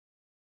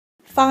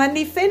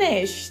finally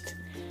finished.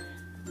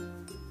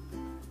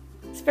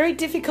 It's very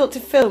difficult to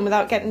film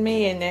without getting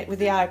me in it with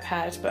the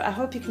iPad, but I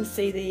hope you can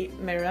see the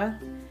mirror.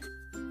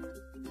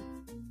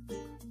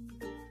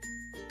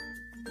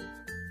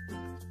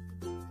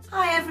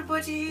 Hi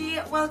everybody,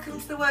 welcome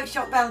to the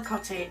Workshop Belle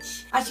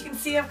Cottage. As you can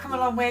see, I've come a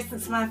long way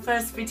since my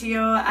first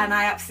video and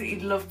I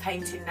absolutely love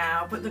painting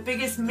now, but the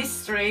biggest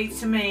mystery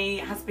to me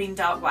has been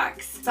dark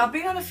wax. So I've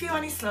been on a few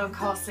Annie Sloan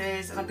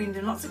courses and I've been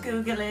doing lots of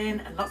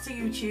Googling and lots of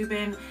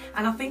YouTubing,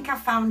 and I think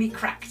I've finally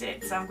cracked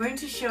it. So I'm going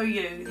to show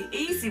you the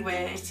easy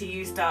way to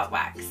use dark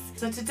wax.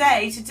 So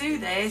today, to do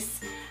this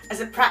as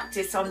a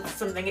practice on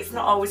something, it's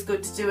not always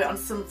good to do it on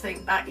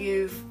something that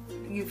you've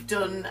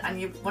done and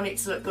you want it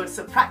to look good,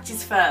 so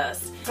practice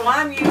first. So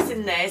I'm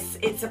using this,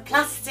 it's a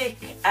plastic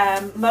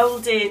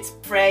moulded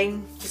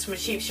frame just from a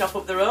cheap shop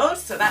up the road,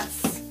 so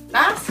that's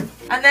that.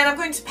 And then I'm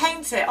going to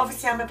paint it.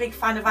 Obviously I'm a big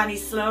fan of Annie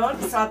Sloan,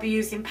 so I'll be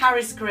using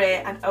Paris Grey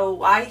and O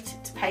White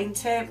to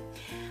paint it.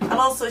 I'll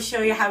also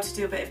show you how to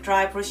do a bit of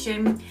dry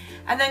brushing.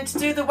 And then to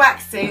do the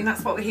waxing,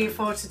 that's what we're here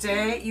for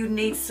today, you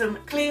need some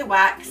clear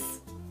wax,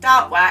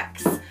 dark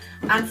wax,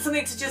 and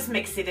something to just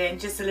mix it in,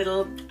 just a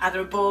little, either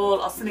a bowl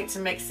or something to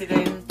mix it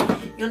in.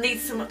 You'll need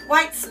some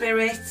white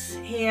spirit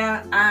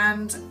here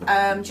and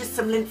just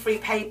some lint-free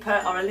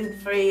paper or a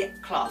lint-free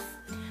cloth.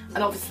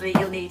 And obviously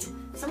you'll need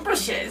some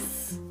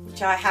brushes,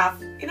 which I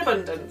have in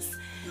abundance.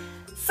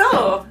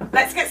 So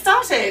let's get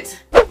started.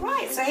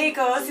 Right, so here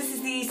goes. This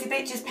is the easy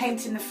bit, just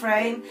painting the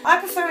frame. I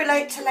prefer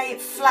to lay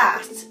it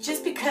flat,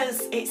 just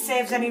because it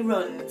saves any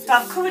runs. So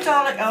I've covered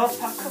all it up,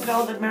 I've covered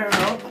all the mirror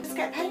up. Let's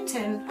get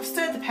painting. I've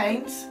stirred the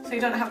paint, so you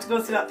don't have to go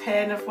through that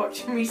pain of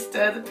watching me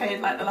stir the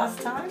paint like the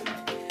last time.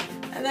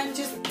 And then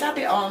just dab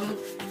it on.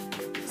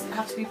 It doesn't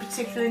have to be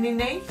particularly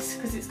neat,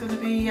 because it's going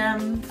to be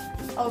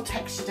all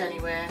textured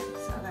anyway.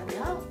 So there we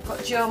are.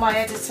 Got Joe, my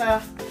editor,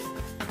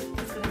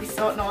 who's going to be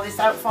sorting all this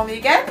out for me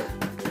again.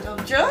 Well,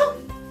 Joe?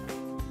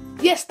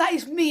 Yes, that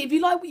is me. If you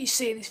like what you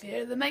see in this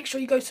video, then make sure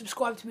you go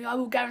subscribe to me. I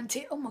will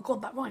guarantee... Oh my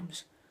god, that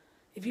rhymes.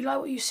 If you like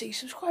what you see,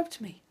 subscribe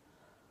to me.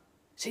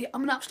 See,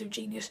 I'm an absolute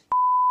genius.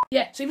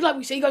 Yeah, so if you like what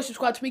you see, go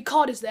subscribe to me.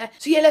 Card is there.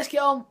 So yeah, let's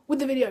get on with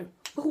the video.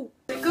 Ooh.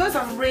 It goes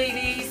on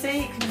really easy.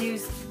 You can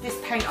use this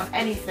paint on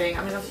anything.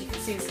 I mean, obviously you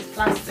can see this is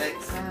plastic,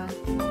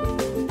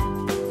 so...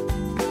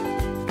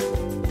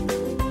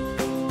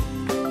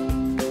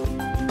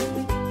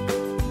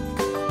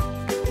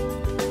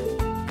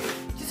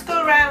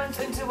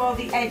 all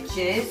the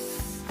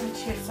edges, make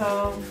sure it's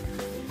all,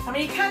 I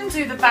mean you can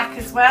do the back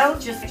as well,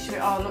 just make sure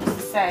it all looks the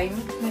same,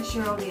 make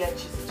sure all the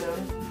edges are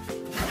done.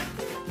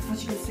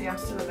 As you can see, I'm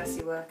still a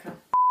messy worker.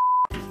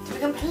 To be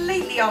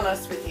completely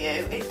honest with you,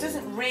 it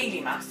doesn't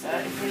really matter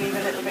if we leave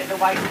a little bit of the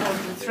white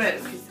poking through,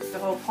 because it's the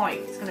whole point.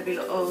 It's going to be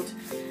look old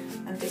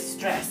and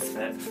distressed,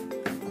 but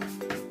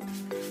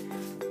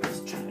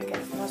just trying to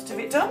get most of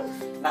it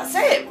done. That's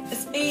it,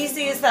 as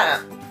easy as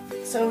that.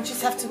 So we'll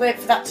just have to wait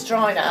for that to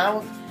dry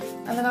now,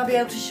 and then I'll be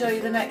able to show you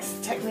the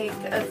next technique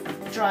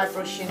of dry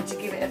brushing to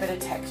give it a bit of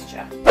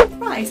texture.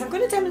 Right, I'm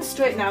going to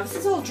demonstrate now. This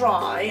is all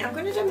dry. I'm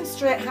going to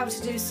demonstrate how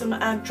to do some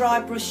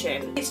dry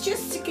brushing. It's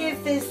just to get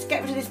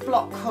rid of this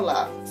block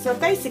colour. So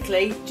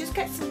basically, just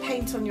get some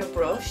paint on your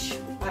brush,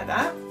 like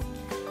that,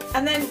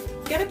 and then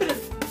get a bit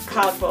of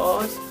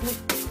cardboard,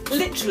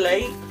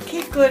 literally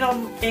keep going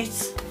on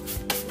it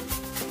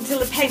until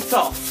the paint's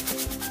off,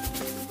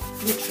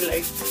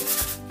 literally.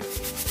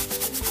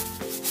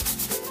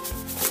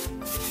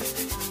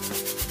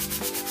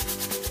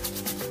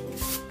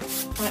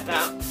 Like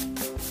that,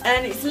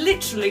 and it's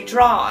literally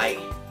dry.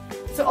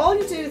 So all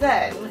you do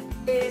then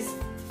is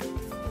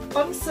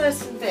on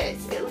certain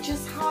bits it'll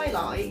just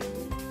highlight.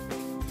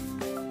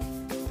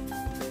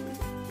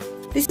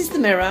 This is the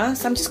mirror,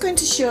 so I'm just going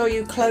to show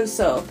you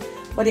close up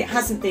when it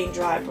hasn't been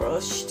dry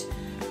brushed,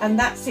 and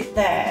that's it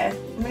there.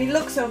 I mean, it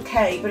looks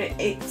okay, but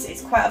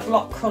it's quite a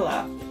block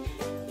colour.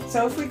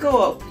 So if we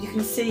go up, you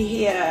can see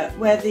here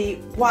where the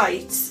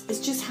white has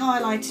just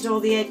highlighted all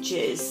the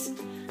edges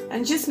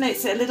and just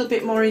makes it a little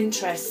bit more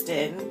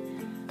interesting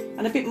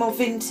and a bit more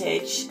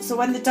vintage. So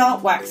when the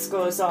dark wax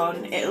goes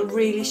on, it'll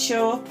really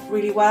show up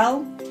really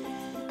well.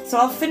 So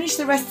I'll finish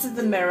the rest of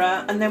the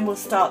mirror and then we'll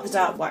start the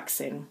dark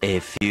waxing.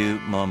 A few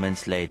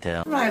moments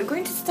later. Right, we're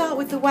going to start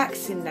with the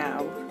waxing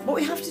now. What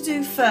we have to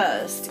do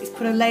first is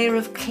put a layer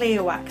of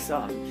clear wax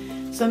on.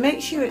 So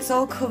make sure it's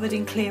all covered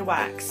in clear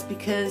wax,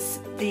 because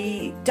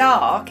the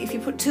dark, if you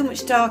put too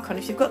much dark on,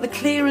 if you've got the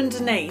clear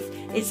underneath,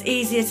 it's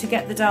easier to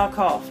get the dark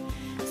off.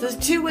 So there's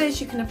two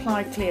ways you can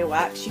apply clear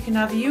wax. You can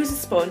either use a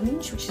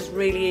sponge, which is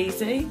really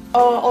easy,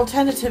 or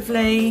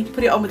alternatively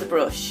put it on with a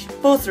brush.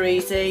 Both are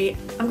easy.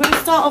 I'm going to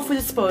start off with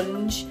a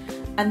sponge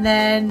and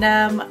then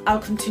I'll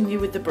continue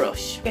with the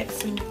brush. Get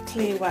some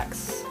clear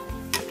wax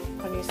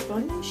on your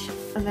sponge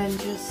and then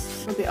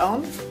just rub it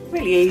on.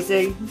 Really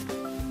easy,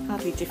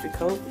 hardly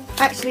difficult.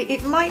 Actually,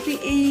 it might be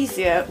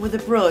easier with a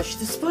brush.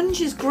 The sponge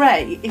is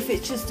great if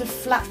it's just a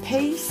flat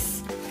piece.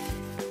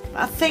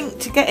 I think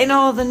to get in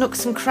all the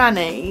nooks and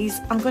crannies,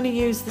 I'm going to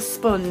use the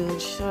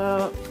sponge.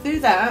 So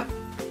do that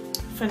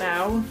for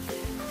now.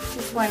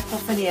 Just wipe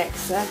off any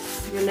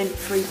excess, your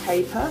lint-free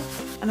paper.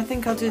 And I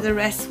think I'll do the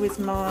rest with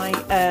my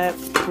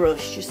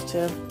brush just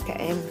to get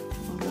in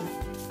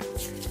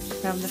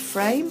around the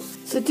frame.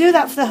 So do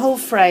that for the whole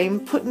frame,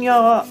 putting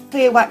your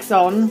clear wax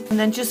on and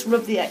then just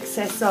rub the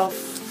excess off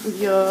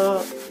with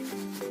your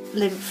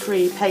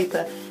lint-free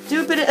paper.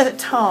 Do a bit at a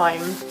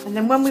time, and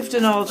then when we've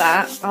done all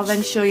that, I'll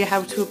then show you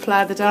how to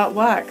apply the dark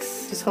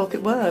wax. Just hope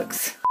it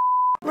works.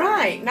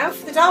 Right, now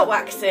for the dark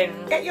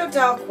waxing. Get your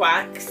dark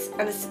wax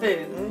and a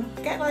spoon.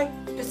 Get like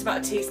just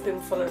about a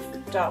teaspoonful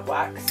of dark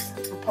wax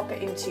and pop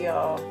it into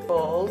your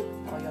bowl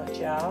or your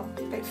jar.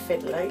 A bit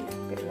fiddly,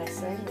 a bit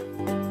messy.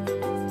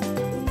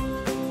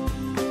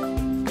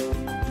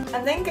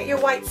 And then get your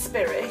white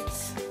spirit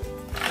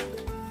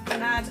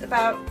and add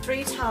about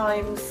 3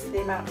 times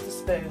the amount of the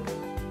spoon.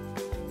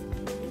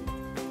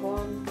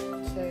 1,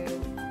 2,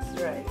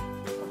 3.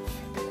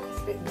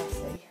 It's a bit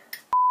messy.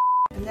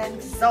 And then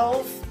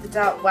dissolve the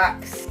dark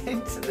wax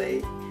into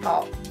the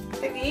pot. I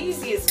think the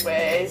easiest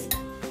way is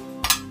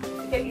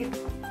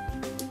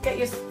get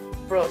your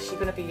brush you're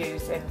going to be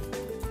using,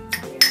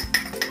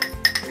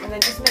 and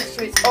then just make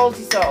sure it's all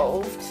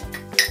dissolved.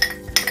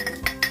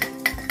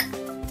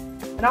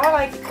 And I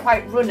like it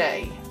quite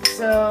runny,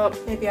 so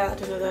maybe I'll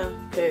add another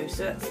 2,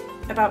 so that's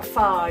about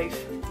 5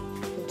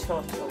 in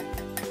total.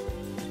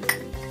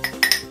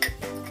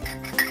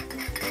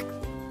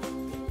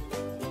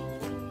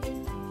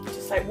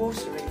 Like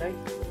water really.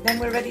 Then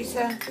we're ready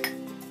to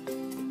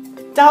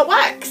dark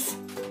wax.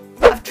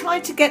 I've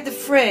tried to get the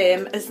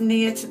frame as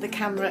near to the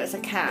camera as I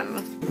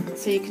can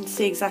so you can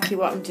see exactly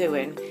what I'm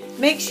doing.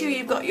 Make sure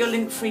you've got your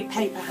lint-free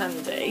paper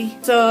handy.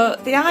 So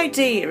the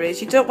idea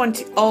is you don't want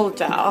it all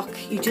dark,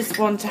 you just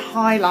want to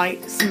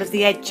highlight some of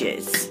the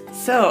edges.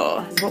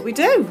 So that's what we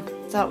do.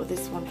 Start with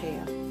this one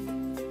here.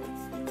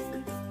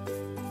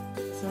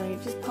 So you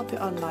just pop it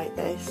on like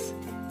this.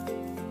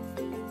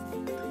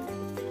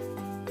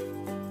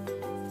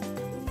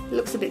 It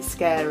looks a bit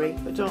scary,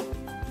 but don't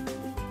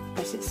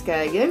let it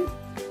scare you.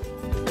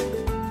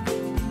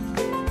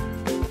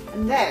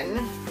 And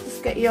then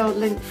just get your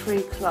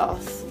lint-free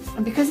cloth,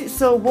 and because it's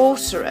so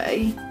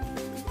watery,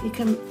 you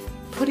can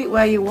put it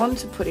where you want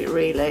to put it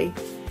really.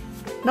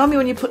 Normally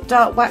when you put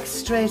dark wax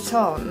straight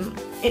on,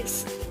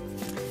 it's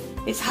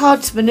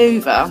hard to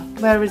manoeuvre,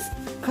 whereas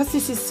because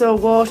this is so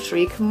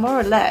watery, you can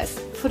more or less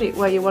put it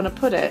where you want to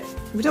put it.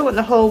 We don't want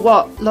the whole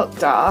look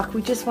dark,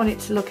 we just want it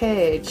to look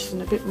aged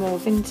and a bit more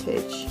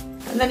vintage.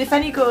 And then if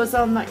any goes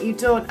on that you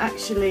don't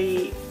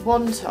actually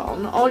want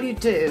on, all you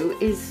do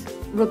is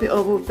rub it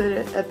over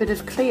with a bit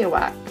of clear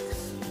wax.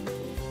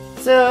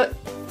 So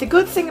the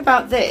good thing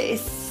about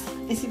this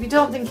is if you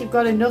don't think you've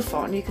got enough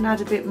on, you can add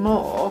a bit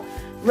more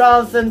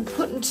rather than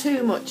putting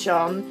too much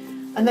on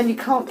and then you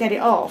can't get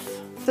it off.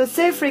 So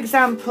say for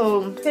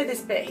example, say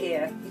this bit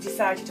here, you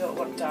decide you don't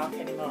want dark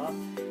anymore.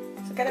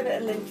 So get a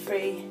bit of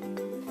lint-free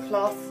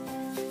cloth,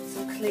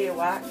 some clear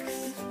wax,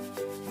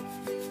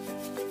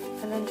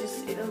 and then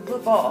just it'll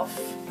rub off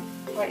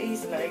quite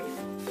easily.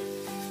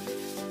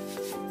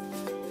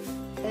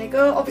 There you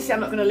go. Obviously I'm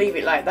not going to leave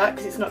it like that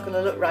because it's not going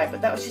to look right,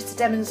 but that was just to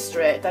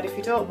demonstrate that if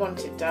you don't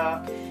want it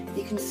dark,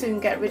 you can soon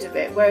get rid of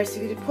it, whereas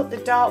if you put the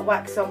dark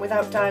wax on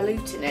without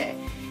diluting it,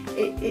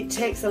 it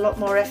takes a lot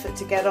more effort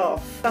to get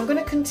off. I'm going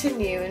to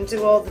continue and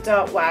do all the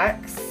dark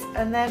wax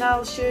and then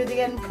I'll show you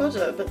the end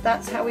product, but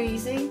that's how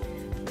easy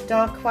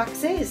dark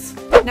wax is.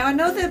 Now I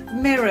know the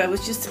mirror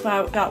was just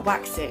about dark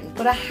waxing,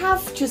 but I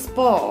have just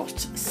bought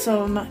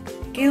some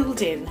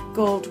Gilding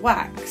gold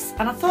wax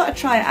and I thought I'd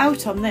try it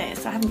out on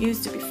this. I haven't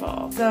used it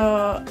before.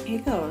 So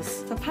here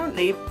goes. So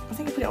apparently, I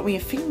think you put it on with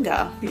your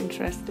finger. Be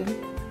interesting.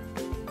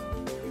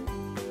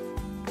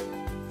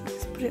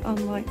 Just put it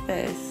on like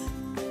this.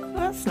 Oh,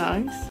 that's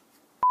nice.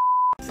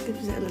 Just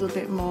gives it a little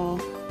bit more,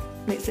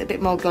 makes it a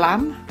bit more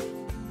glam.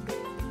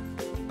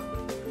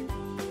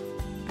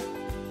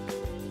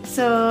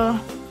 So,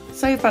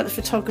 sorry about the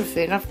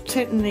photography, and I've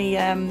taken the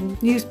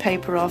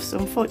newspaper off, so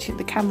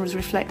unfortunately the camera's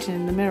reflecting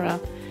in the mirror.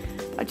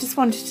 I just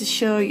wanted to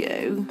show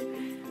you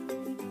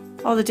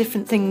all the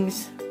different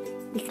things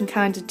you can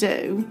kind of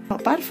do.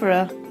 Not bad for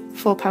a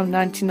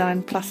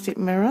 £4.99 plastic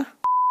mirror.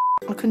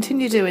 I'll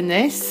continue doing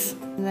this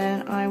and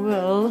then I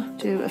will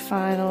do a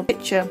final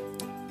picture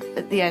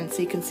at the end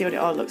so you can see what it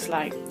all looks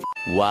like.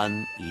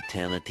 One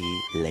eternity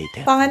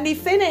later. Finally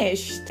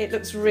finished! It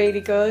looks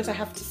really good, I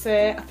have to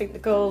say. I think the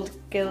gold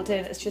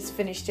gilding has just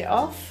finished it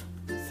off.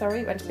 Sorry,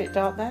 it went a bit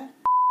dark there.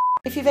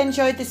 If you've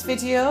enjoyed this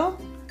video,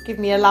 give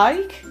me a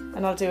like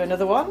and I'll do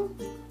another one.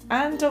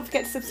 And don't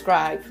forget to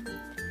subscribe.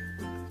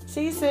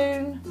 See you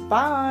soon.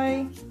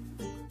 Bye.